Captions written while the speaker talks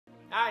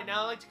Alright,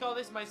 now I like to call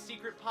this my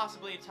secret,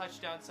 possibly a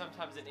touchdown,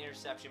 sometimes an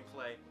interception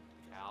play.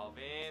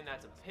 Calvin,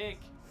 that's a pick.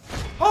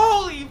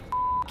 Holy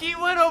f***, he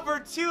went over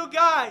 2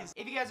 guys!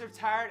 If you guys are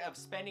tired of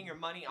spending your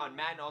money on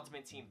Madden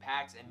Ultimate Team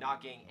packs and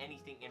not getting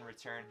anything in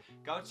return,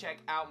 go check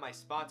out my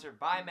sponsor,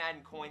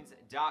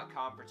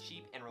 BuyMaddenCoins.com, for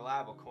cheap and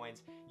reliable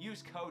coins.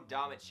 Use code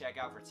DOM at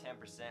checkout for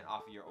 10%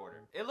 off of your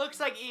order. It looks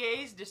like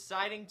EA's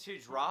deciding to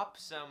drop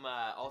some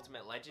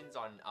Ultimate Legends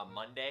on a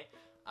Monday.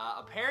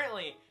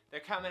 Apparently, they're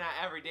coming out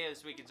every day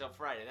this week until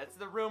Friday. That's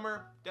the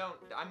rumor. Don't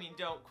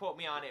quote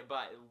me on it,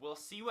 but we'll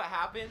see what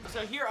happens. So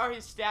here are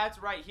his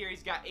stats right here.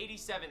 He's got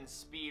 87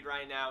 speed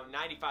right now,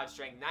 95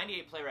 strength,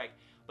 98 play rec.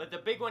 But the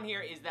big one here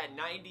is that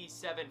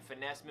 97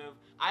 finesse move.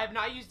 I have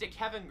not used a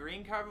Kevin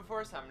Greene card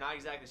before, so I'm not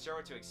exactly sure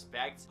what to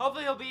expect.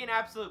 Hopefully he'll be an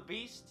absolute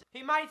beast.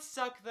 He might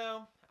suck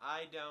though.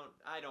 I don't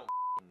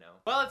know.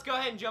 Well, let's go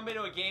ahead and jump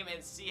into a game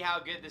and see how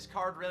good this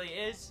card really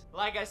is.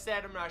 Like I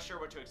said, I'm not sure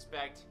what to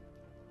expect.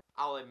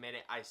 I'll admit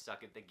it, I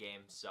suck at the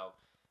game, so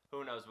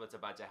who knows what's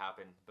about to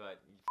happen, but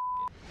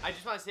I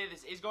just want to say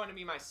this is going to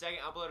be my second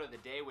upload of the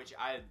day, which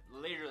I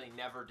literally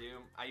never do.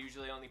 I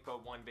usually only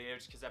put 1 video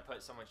just because I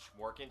put so much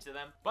work into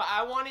them. But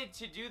I wanted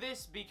to do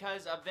this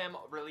because of them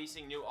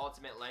releasing new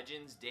Ultimate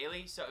Legends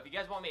daily. So if you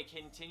guys want me to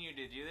continue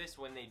to do this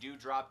when they do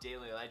drop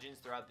daily legends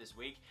throughout this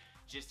week,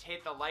 just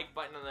hit the like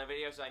button on the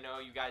video so I know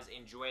you guys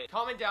enjoy it.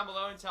 Comment down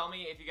below and tell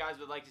me if you guys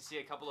would like to see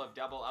a couple of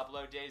double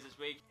upload days this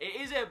week. It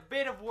is a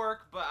bit of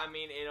work, but I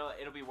mean,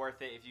 it'll be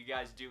worth it if you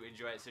guys do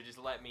enjoy it, so just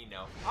let me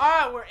know.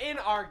 Alright, we're in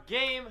our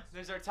game.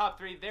 There's our top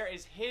 3. There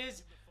is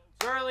his,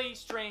 Gurley,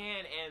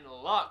 Strahan, and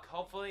Luck.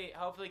 Hopefully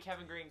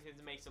Kevin Greene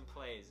can make some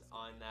plays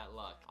on that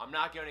Luck. I'm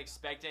not going to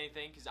expect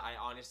anything because I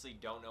honestly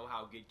don't know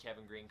how good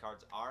Kevin Greene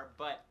cards are,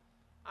 but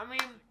I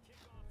mean,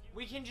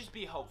 we can just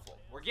be hopeful.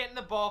 We're getting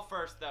the ball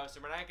first, though, so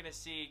we're not going to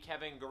see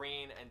Kevin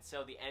Greene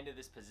until the end of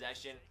this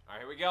possession. All right,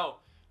 here we go.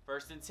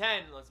 1st and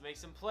 10. Let's make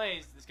some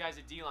plays. This guy's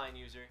a D-line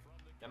user.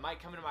 That might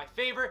come into my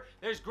favor.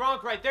 There's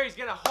Gronk right there. He's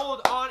going to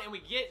hold on, and we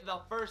get the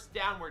 1st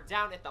down. We're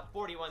down at the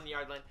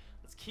 41-yard line.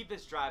 Let's keep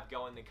this drive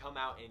going, then come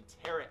out and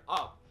tear it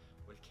up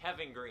with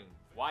Kevin Greene.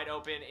 Wide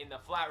open in the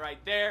flat right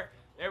there.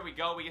 There we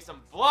go. We get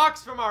some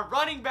blocks from our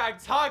running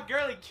back. Todd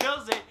Gurley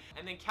kills it,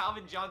 and then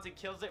Calvin Johnson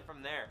kills it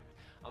from there.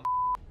 I'm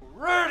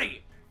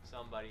ready.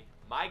 Somebody,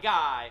 my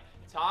guy,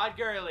 Todd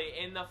Gurley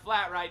in the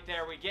flat right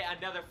there. We get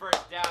another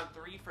 1st down.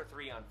 3 for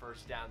 3 on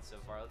 1st down so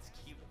far. Let's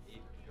keep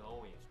it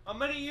going. I'm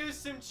gonna use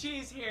some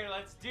cheese here.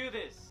 Let's do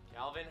this.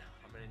 Calvin,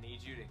 I'm gonna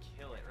need you to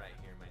kill it right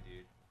here, my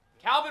dude.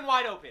 Calvin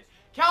wide open.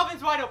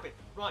 Calvin's wide open.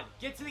 Run.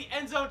 Get to the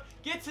end zone.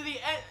 Get to the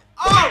end.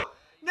 Oh!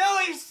 No,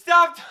 he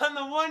stopped on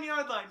the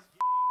 1-yard line.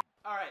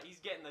 Alright, he's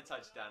getting the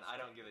touchdown. I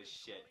don't give a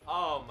shit.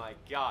 Oh my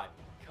god.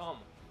 Come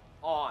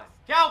on.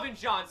 Calvin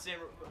Johnson.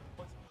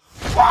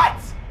 What?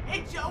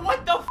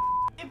 What the f?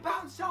 It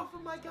bounced off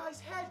of my guy's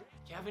head.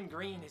 Kevin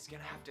Greene is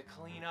gonna have to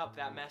clean up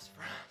that mess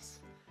for us.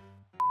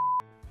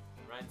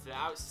 Run to the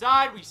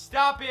outside. We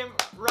stop him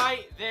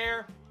right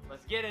there.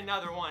 Let's get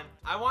another one.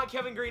 I want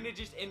Kevin Greene to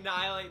just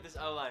annihilate this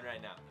O-line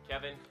right now.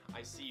 Kevin,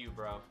 I see you,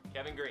 bro.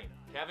 Kevin Greene.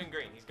 Kevin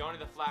Greene. He's going to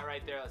the flat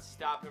right there. Let's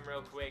stop him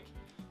real quick.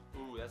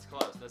 Ooh, that's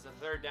close. That's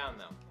a 3rd down,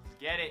 though. Let's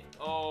get it.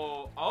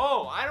 Oh,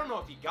 I don't know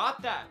if he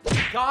got that.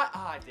 He got,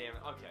 damn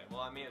it. Okay,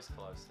 well, I mean, it's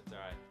close. It's all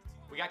right.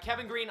 We got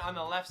Kevin Greene on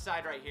the left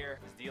side right here.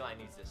 His D-line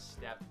needs to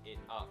step it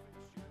up.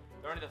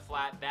 Going to the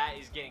flat. That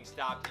is getting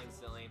stopped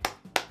instantly.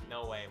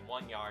 No way.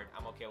 1 yard.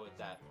 I'm okay with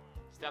that.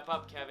 Step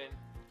up, Kevin.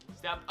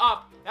 Step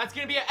up. That's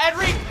going to be an Ed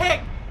Reed pick.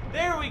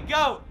 There we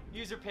go.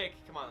 User pick.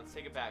 Come on. Let's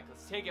take it back.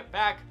 Let's take it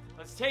back.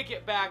 Let's take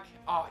it back.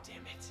 Oh,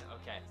 damn it.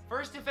 Okay.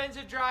 1st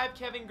defensive drive.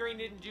 Kevin Greene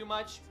didn't do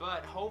much,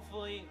 but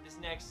hopefully this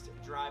next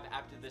drive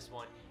after this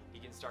one, he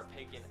can start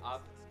picking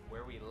up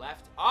where we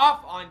left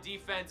off on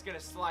defense. Gonna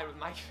slide with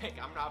Mike Vick.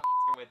 I'm not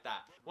with that.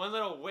 One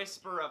little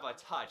whisper of a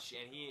touch,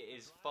 and he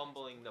is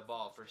fumbling the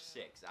ball for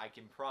 6. I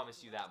can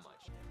promise you that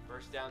much.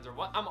 1st downs are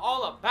what I'm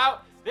all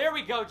about. There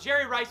we go.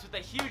 Jerry Rice with a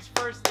huge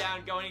 1st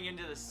down going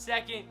into the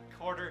 2nd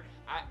quarter.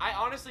 I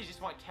honestly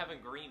just want Kevin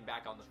Greene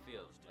back on the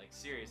field. Like,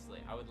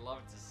 seriously. I would love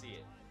to see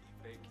it.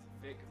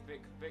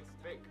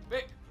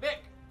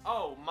 Vick.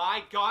 Oh,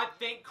 my God.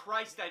 Thank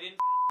Christ I didn't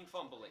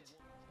fumble it.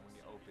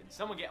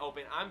 Someone get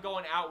open. I'm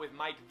going out with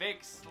Mike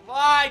Vick.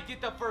 Slide. Get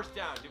the 1st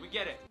down. Did we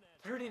get it?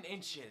 3rd and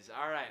inches.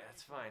 All right,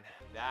 that's fine.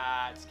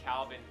 That's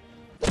Calvin.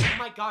 Oh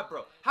my God,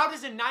 bro. How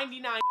does a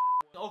 99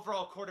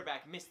 overall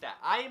quarterback miss that?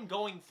 I am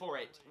going for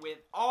it with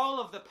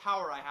all of the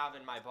power I have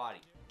in my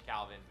body.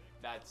 Calvin,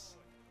 that's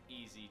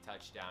easy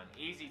touchdown.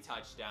 Easy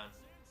touchdown.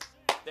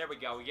 There we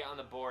go. We get on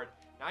the board.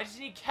 Now I just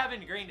need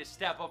Kevin Greene to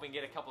step up and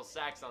get a couple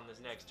sacks on this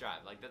next drive.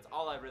 Like, that's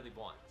all I really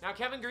want. Now,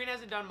 Kevin Greene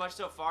hasn't done much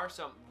so far,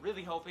 so I'm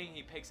really hoping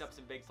he picks up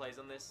some big plays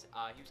on this.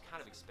 He was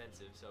kind of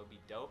expensive, so it'd be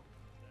dope.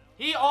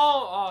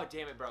 Oh,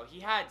 damn it, bro.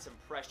 He had some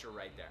pressure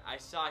right there. I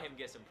saw him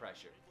get some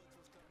pressure.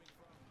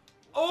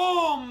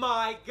 Oh,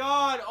 my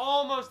God.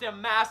 Almost a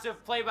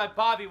massive play by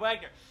Bobby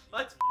Wagner.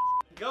 Let's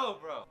go,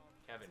 bro.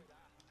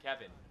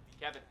 Kevin.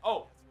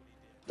 Oh.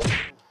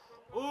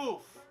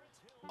 Oof.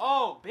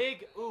 Oh,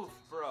 big oof,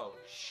 bro.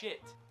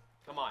 Shit.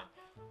 Come on.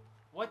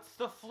 What's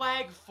the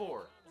flag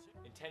for?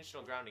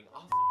 Intentional grounding.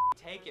 I'll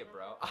take it,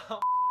 bro. I'll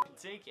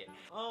take it.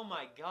 Oh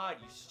my god,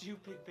 you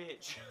stupid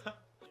bitch.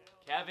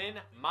 Kevin,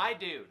 my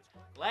dude.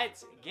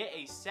 Let's get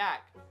a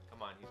sack.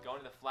 Come on, he's going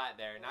to the flat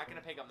there. Not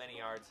going to pick up many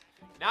yards.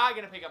 Not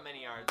going to pick up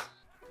many yards.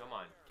 Come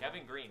on.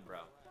 Kevin Greene, bro.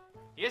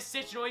 He has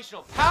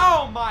situational.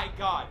 Oh my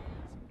god.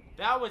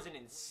 That was an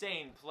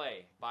insane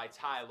play by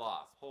Ty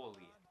Law.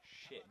 Holy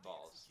shit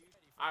balls.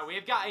 Alright,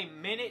 we've got a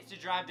minute to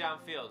drive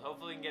downfield.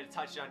 Hopefully we can get a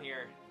touchdown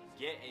here.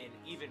 Get an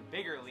even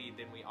bigger lead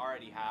than we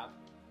already have.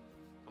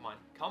 Come on.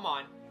 Come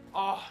on.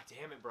 Oh,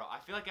 damn it, bro. I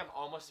feel like I'm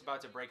almost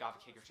about to break off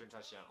a kick return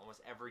touchdown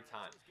almost every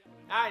time.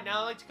 Alright,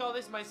 now I like to call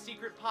this my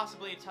secret,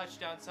 possibly a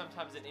touchdown,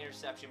 sometimes an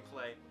interception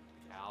play.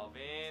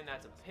 Calvin,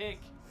 that's a pick.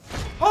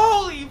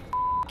 Holy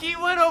f***, he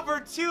went over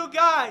 2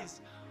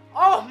 guys.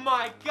 Oh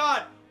my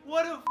god,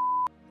 what a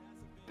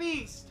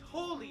beast.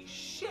 Holy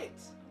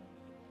shit.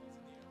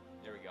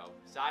 There we go.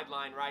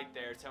 Sideline right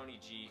there, Tony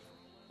G.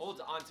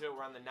 Holds onto it,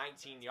 we're on the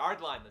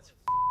 19-yard line. Let's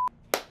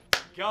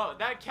go.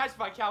 That catch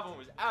by Calvin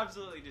was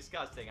absolutely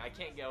disgusting. I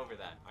can't get over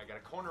that. I got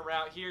a corner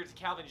route here to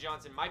Calvin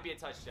Johnson. Might be a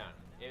touchdown.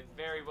 It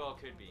very well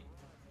could be.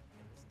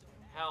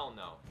 Hell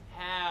no.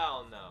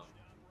 Hell no.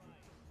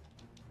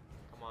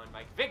 Come on,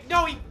 Mike Vick.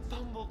 No, he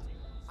fumbled.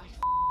 I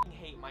f***ing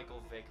hate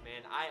Michael Vick,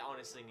 man. I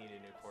honestly need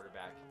a new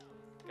quarterback.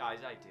 Guys,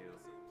 I do.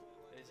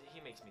 He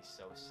makes me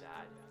so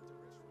sad.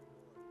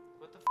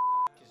 What the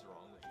f*** is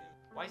wrong with him?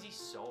 Why is he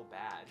so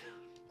bad?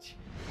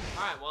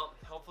 Alright, well,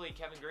 hopefully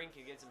Kevin Greene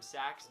can get some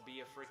sacks,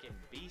 be a freaking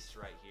beast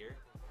right here.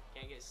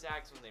 Can't get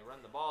sacks when they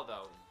run the ball,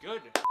 though.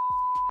 Good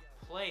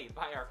play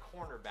by our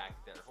cornerback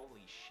there.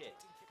 Holy shit.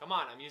 Come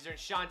on, I'm using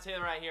Sean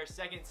Taylor right here.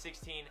 2nd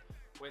 16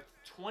 with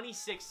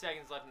 26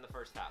 seconds left in the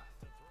first half.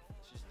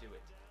 Let's just do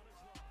it.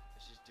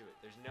 Let's just do it.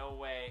 There's no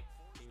way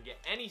you can get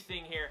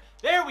anything here.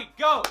 There we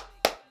go!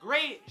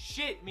 Great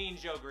shit, Mean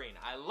Joe Green.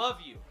 I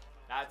love you.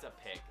 That's a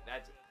pick.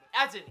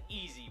 That's an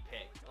easy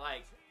pick.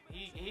 Like,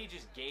 he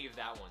just gave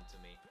that one to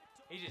me.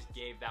 He just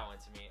gave that one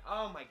to me.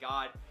 Oh my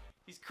god.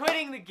 He's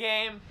quitting the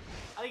game.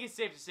 I think it's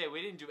safe to say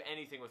we didn't do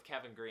anything with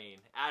Kevin Greene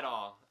at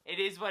all. It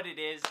is what it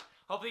is.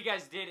 Hopefully you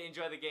guys did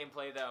enjoy the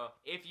gameplay though.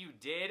 If you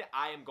did,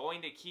 I am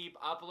going to keep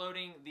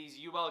uploading these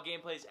UL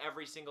gameplays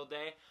every single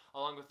day,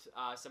 along with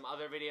some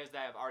other videos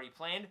that I've already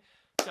planned.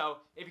 So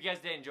if you guys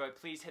did enjoy,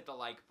 please hit the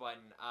like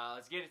button.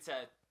 Let's get it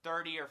to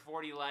 30 or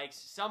 40 likes,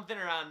 something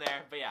around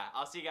there. But yeah,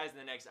 I'll see you guys in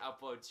the next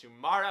upload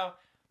tomorrow.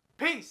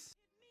 Peace!